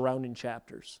 and surrounding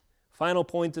chapters. Final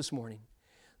point this morning.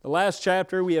 The last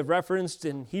chapter we have referenced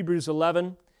in Hebrews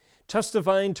 11,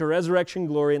 testifying to resurrection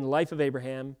glory in the life of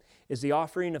Abraham, is the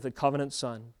offering of the covenant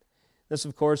son. This,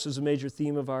 of course, is a major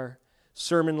theme of our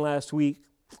sermon last week.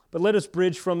 But let us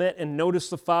bridge from it and notice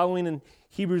the following in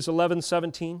Hebrews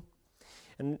 11:17.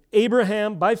 And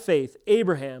Abraham, by faith,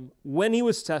 Abraham, when he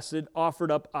was tested,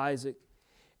 offered up Isaac.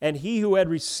 And he who had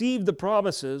received the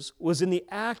promises was in the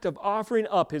act of offering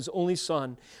up his only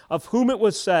son, of whom it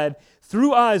was said,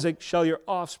 through Isaac shall your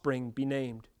offspring be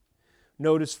named.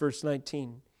 Notice verse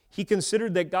 19. He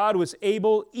considered that God was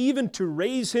able even to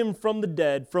raise him from the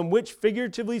dead, from which,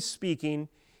 figuratively speaking,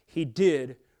 He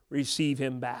did receive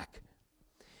him back.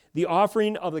 The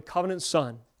offering of the covenant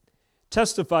Son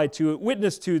testified to, it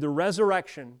witnessed to the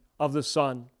resurrection of the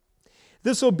Son.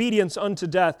 This obedience unto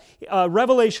death,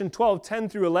 Revelation 12:10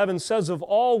 through 11 says of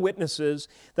all witnesses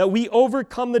that we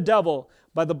overcome the devil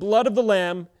by the blood of the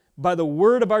Lamb, by the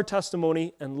word of our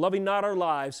testimony, and loving not our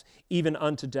lives even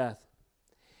unto death.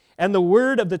 And the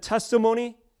word of the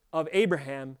testimony of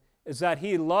Abraham is that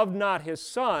he loved not his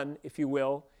son, if you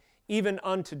will, even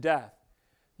unto death.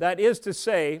 That is to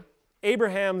say,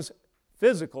 Abraham's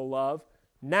physical love,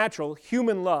 natural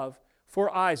human love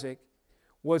for Isaac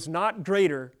was not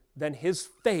greater than his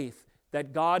faith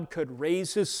that God could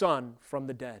raise his son from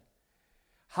the dead.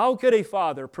 How could a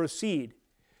father proceed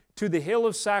to the hill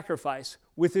of sacrifice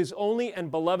with his only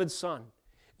and beloved son,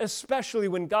 especially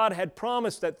when God had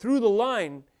promised that through the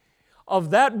line of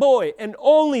that boy and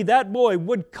only that boy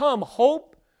would come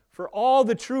hope for all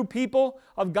the true people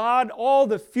of God, all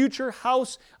the future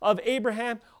house of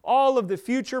Abraham, all of the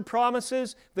future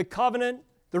promises, the covenant,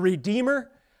 the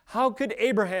Redeemer? How could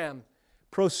Abraham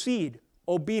proceed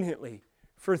obediently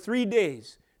for 3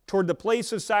 days toward the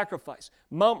place of sacrifice,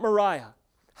 Mount Moriah?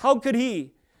 How could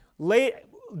he lay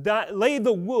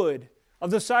the wood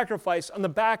of the sacrifice on the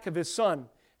back of his son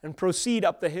and proceed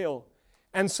up the hill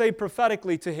and say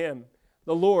prophetically to him,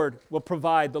 the Lord will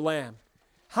provide the lamb?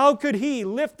 How could he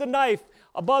lift the knife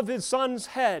above his son's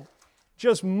head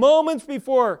just moments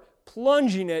before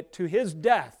plunging it to his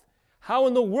death? How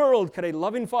in the world could a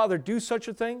loving father do such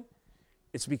a thing?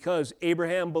 It's because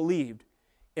Abraham believed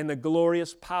in the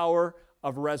glorious power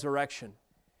of resurrection.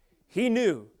 He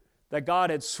knew that God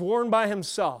had sworn by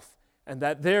himself, and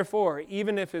that therefore,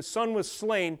 even if his son was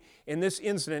slain in this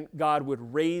incident, God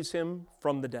would raise him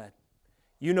from the dead.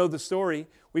 You know the story.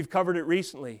 We've covered it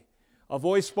recently. A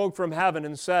voice spoke from heaven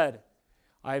and said,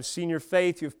 I have seen your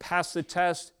faith. You've passed the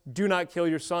test. Do not kill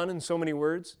your son, in so many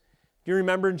words. Do you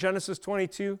remember in Genesis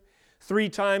 22? 3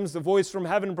 times the voice from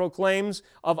heaven proclaims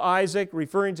of Isaac,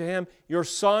 referring to him, your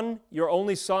son, your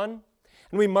only son.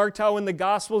 And we marked how in the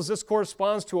Gospels this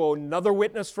corresponds to another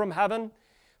witness from heaven.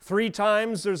 3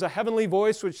 times there's a heavenly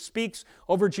voice which speaks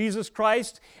over Jesus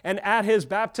Christ and at his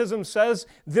baptism says,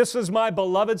 this is my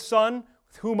beloved Son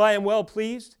with whom I am well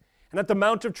pleased. And at the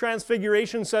Mount of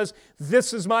Transfiguration says,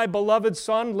 this is my beloved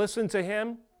Son, listen to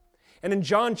him. And in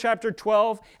John chapter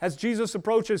 12, as Jesus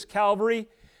approaches Calvary,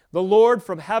 the Lord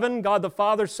from heaven, God the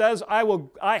Father says,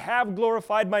 I have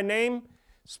glorified my name,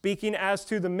 speaking as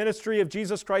to the ministry of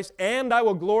Jesus Christ, and I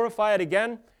will glorify it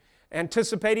again,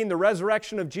 anticipating the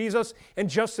resurrection of Jesus, and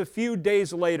just a few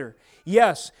days later.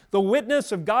 Yes, the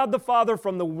witness of God the Father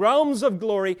from the realms of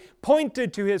glory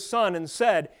pointed to his Son and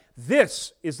said,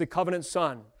 this is the covenant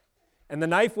Son, and the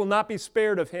knife will not be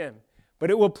spared of him, but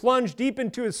it will plunge deep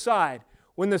into his side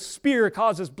when the spear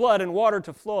causes blood and water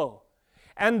to flow.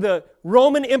 And the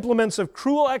Roman implements of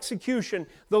cruel execution,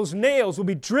 those nails will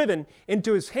be driven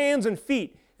into his hands and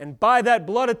feet, and by that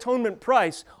blood atonement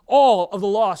price, all of the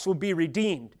lost will be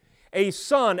redeemed. A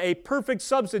Son, a perfect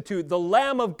substitute, the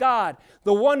Lamb of God,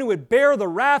 the one who would bear the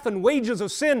wrath and wages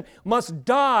of sin, must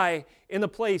die in the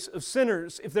place of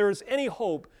sinners if there is any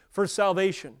hope for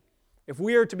salvation. If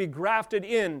we are to be grafted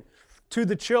in to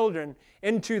the children,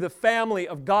 into the family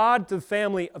of God, to the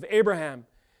family of Abraham.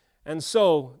 And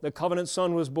so the covenant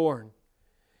Son was born.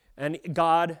 And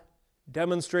God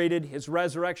demonstrated his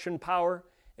resurrection power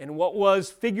in what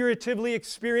was figuratively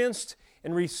experienced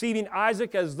in receiving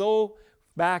Isaac as though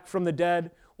back from the dead,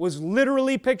 was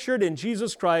literally pictured in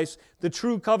Jesus Christ, the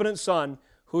true covenant Son,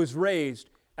 who was raised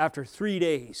after 3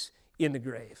 days in the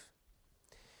grave.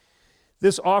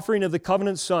 This offering of the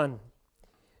covenant Son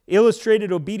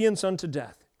illustrated obedience unto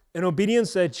death, an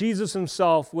obedience that Jesus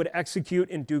himself would execute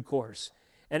in due course.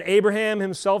 And Abraham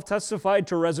himself testified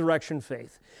to resurrection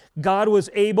faith. God was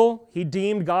able, he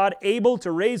deemed God able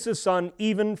to raise his Son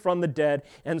even from the dead,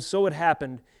 and so it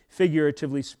happened,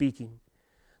 figuratively speaking.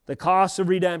 The cost of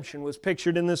redemption was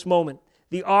pictured in this moment.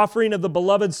 The offering of the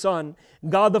beloved Son.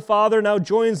 God the Father now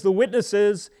joins the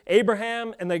witnesses,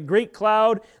 Abraham and the great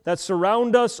cloud that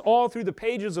surround us all through the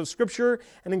pages of Scripture,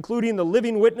 and including the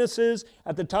living witnesses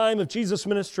at the time of Jesus'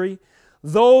 ministry,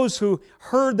 those who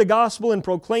heard the gospel and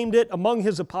proclaimed it among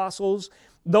his apostles,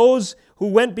 those who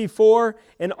went before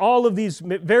in all of these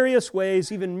various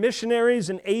ways, even missionaries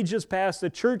in ages past, the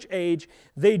church age,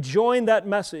 they joined that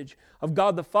message of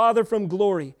God the Father from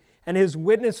glory and his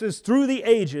witnesses through the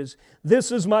ages.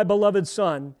 This is my beloved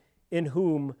Son in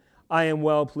whom I am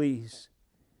well pleased.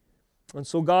 And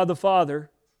so God the Father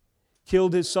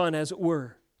killed his Son as it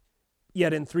were,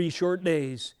 yet in 3 short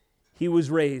days he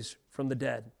was raised from the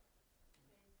dead.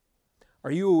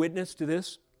 Are you a witness to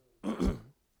this?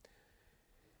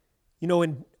 You know,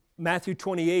 in Matthew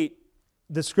 28,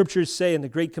 the Scriptures say in the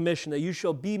Great Commission that you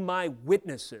shall be my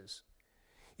witnesses.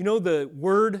 You know, the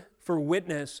word for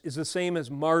witness is the same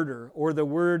as martyr, or the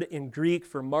word in Greek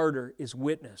for martyr is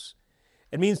witness.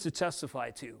 It means to testify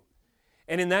to.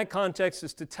 And in that context,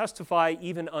 is to testify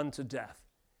even unto death.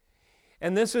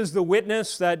 And this is the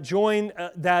witness that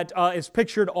is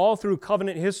pictured all through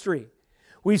covenant history.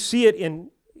 We see it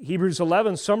in Hebrews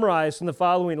 11 summarized in the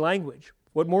following language.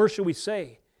 What more shall we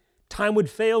say? Time would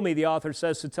fail me, the author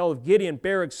says, to tell of Gideon,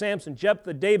 Barak, Samson,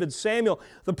 Jephthah, David, Samuel,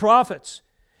 the prophets.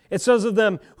 It says of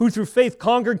them who through faith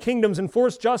conquered kingdoms,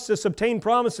 enforced justice, obtained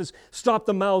promises, stopped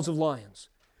the mouths of lions,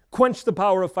 quenched the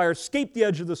power of fire, escaped the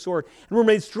edge of the sword, and were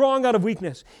made strong out of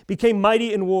weakness, became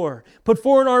mighty in war, put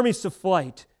foreign armies to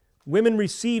flight. Women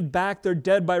received back their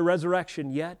dead by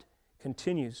resurrection, yet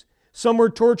continues. Some were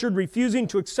tortured, refusing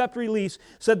to accept release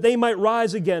so that they might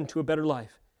rise again to a better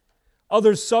life.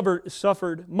 Others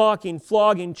suffered mocking,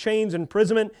 flogging, chains,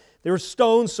 imprisonment. They were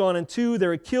stoned, sawn in two. They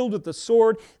were killed with the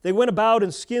sword. They went about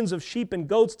in skins of sheep and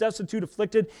goats, destitute,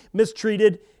 afflicted,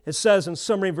 mistreated. It says in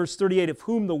summary, verse 38, of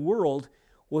whom the world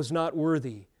was not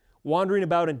worthy, wandering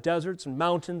about in deserts and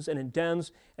mountains and in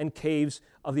dens and caves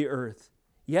of the earth.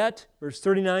 Yet, verse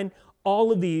 39,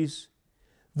 all of these,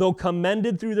 though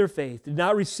commended through their faith, did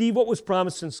not receive what was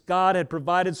promised, since God had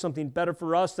provided something better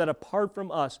for us, that apart from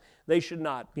us, they should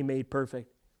not be made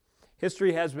perfect.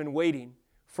 History has been waiting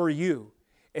for you,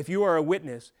 if you are a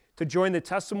witness, to join the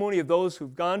testimony of those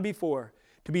who've gone before,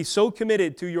 to be so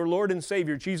committed to your Lord and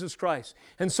Savior, Jesus Christ,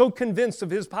 and so convinced of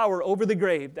His power over the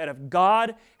grave, that if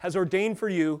God has ordained for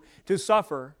you to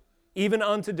suffer, even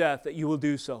unto death, that you will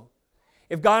do so.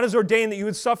 If God has ordained that you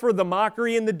would suffer the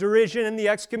mockery and the derision and the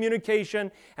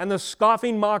excommunication and the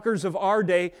scoffing mockers of our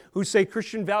day who say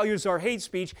Christian values are hate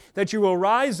speech, that you will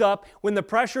rise up when the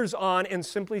pressure's on and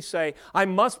simply say, I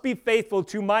must be faithful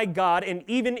to my God, and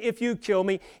even if you kill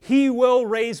me, He will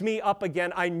raise me up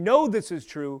again. I know this is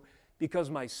true because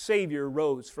my Savior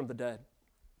rose from the dead.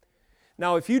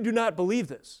 Now, if you do not believe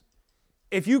this,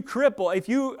 if you cripple,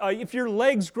 if your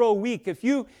legs grow weak, if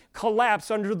you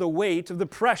collapse under the weight of the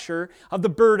pressure of the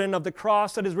burden of the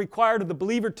cross that is required of the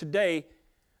believer today,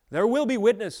 there will be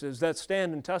witnesses that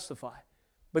stand and testify,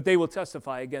 but they will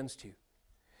testify against you.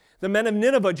 The men of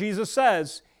Nineveh, Jesus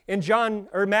says in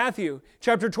Matthew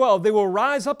chapter 12, they will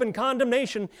rise up in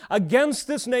condemnation against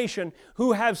this nation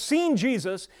who have seen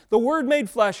Jesus, the Word made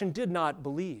flesh, and did not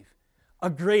believe. A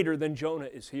greater than Jonah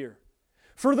is here.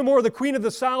 Furthermore, the queen of the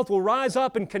south will rise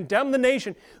up and condemn the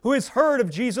nation who has heard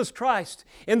of Jesus Christ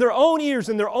in their own ears,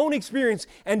 in their own experience,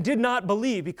 and did not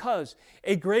believe, because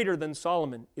a greater than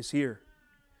Solomon is here.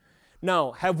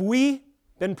 Now, have we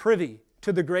been privy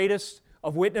to the greatest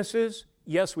of witnesses?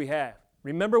 Yes, we have.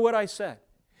 Remember what I said.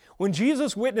 When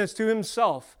Jesus witnessed to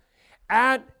Himself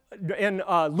in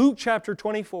Luke chapter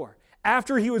 24,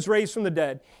 after He was raised from the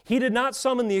dead, He did not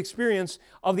summon the experience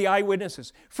of the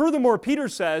eyewitnesses. Furthermore, Peter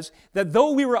says that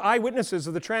though we were eyewitnesses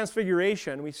of the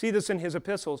transfiguration, we see this in his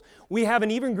epistles, we have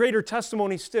an even greater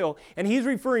testimony still, and he's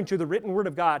referring to the written Word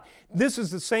of God. This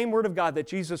is the same Word of God that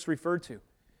Jesus referred to,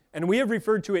 and we have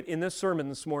referred to it in this sermon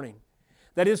this morning.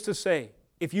 That is to say,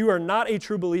 if you are not a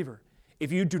true believer,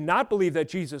 if you do not believe that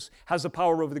Jesus has the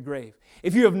power over the grave,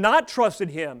 if you have not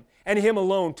trusted Him and Him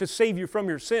alone to save you from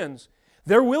your sins,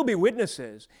 there will be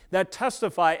witnesses that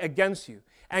testify against you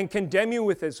and condemn you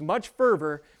with as much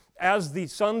fervor as the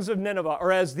sons of Nineveh,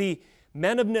 or as the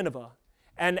men of Nineveh,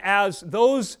 and as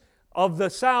those of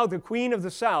the south, the queen of the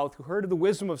south, who heard of the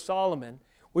wisdom of Solomon,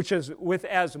 which is with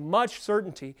as much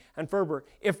certainty and fervor,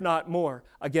 if not more,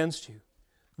 against you.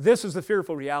 This is the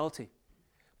fearful reality.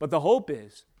 But the hope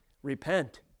is,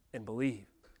 repent and believe.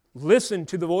 Listen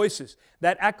to the voices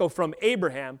that echo from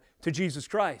Abraham to Jesus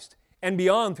Christ, and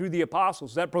beyond through the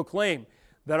apostles that proclaim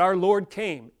that our Lord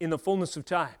came in the fullness of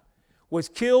time, was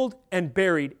killed and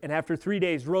buried, and after 3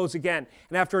 days rose again,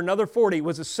 and after another 40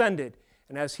 was ascended.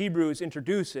 And as Hebrews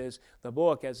introduces the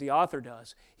book, as the author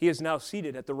does, He is now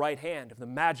seated at the right hand of the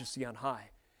Majesty on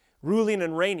high, ruling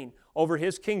and reigning over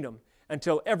His kingdom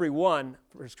until every one,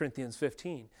 1 Corinthians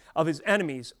 15, of His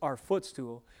enemies are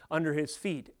footstool under His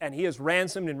feet, and He has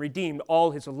ransomed and redeemed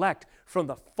all His elect from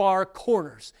the far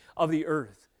corners of the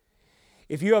earth.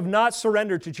 If you have not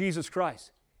surrendered to Jesus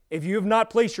Christ, if you have not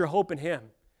placed your hope in Him,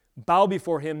 bow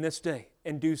before Him this day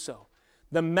and do so.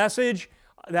 The message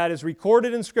that is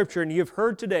recorded in Scripture and you have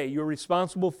heard today, you are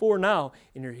responsible for now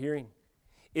in your hearing.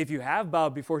 If you have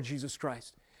bowed before Jesus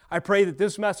Christ, I pray that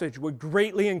this message would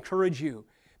greatly encourage you,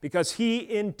 because He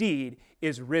indeed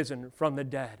is risen from the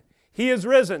dead. He is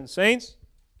risen, saints.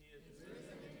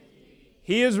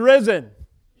 He is risen.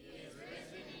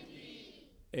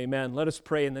 Amen. Let us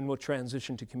pray, and then we'll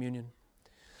transition to communion.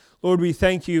 Lord, we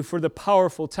thank You for the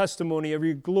powerful testimony of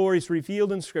Your glories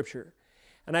revealed in Scripture.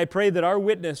 And I pray that our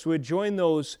witness would join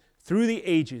those through the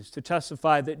ages to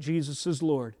testify that Jesus is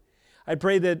Lord. I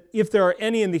pray that if there are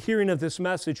any in the hearing of this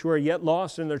message who are yet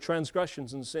lost in their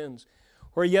transgressions and sins,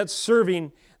 who are yet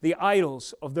serving the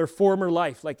idols of their former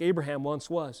life, like Abraham once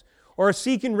was, or are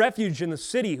seeking refuge in the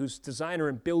city whose designer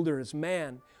and builder is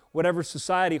man, whatever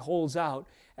society holds out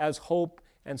as hope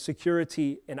and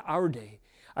security in our day.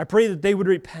 I pray that they would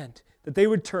repent, that they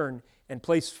would turn and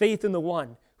place faith in the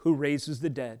one who raises the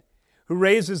dead, who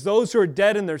raises those who are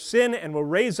dead in their sin and will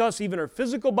raise us, even our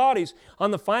physical bodies,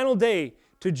 on the final day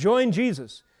to join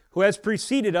Jesus, who has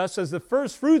preceded us as the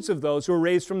first fruits of those who are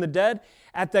raised from the dead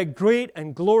at that great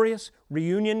and glorious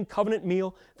reunion covenant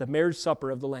meal, the marriage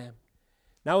supper of the Lamb.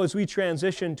 Now as we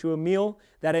transition to a meal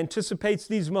that anticipates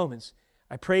these moments,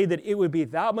 I pray that it would be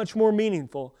that much more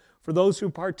meaningful for those who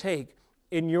partake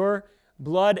in your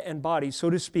blood and body, so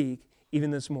to speak,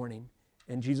 even this morning.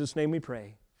 In Jesus' name we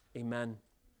pray. Amen.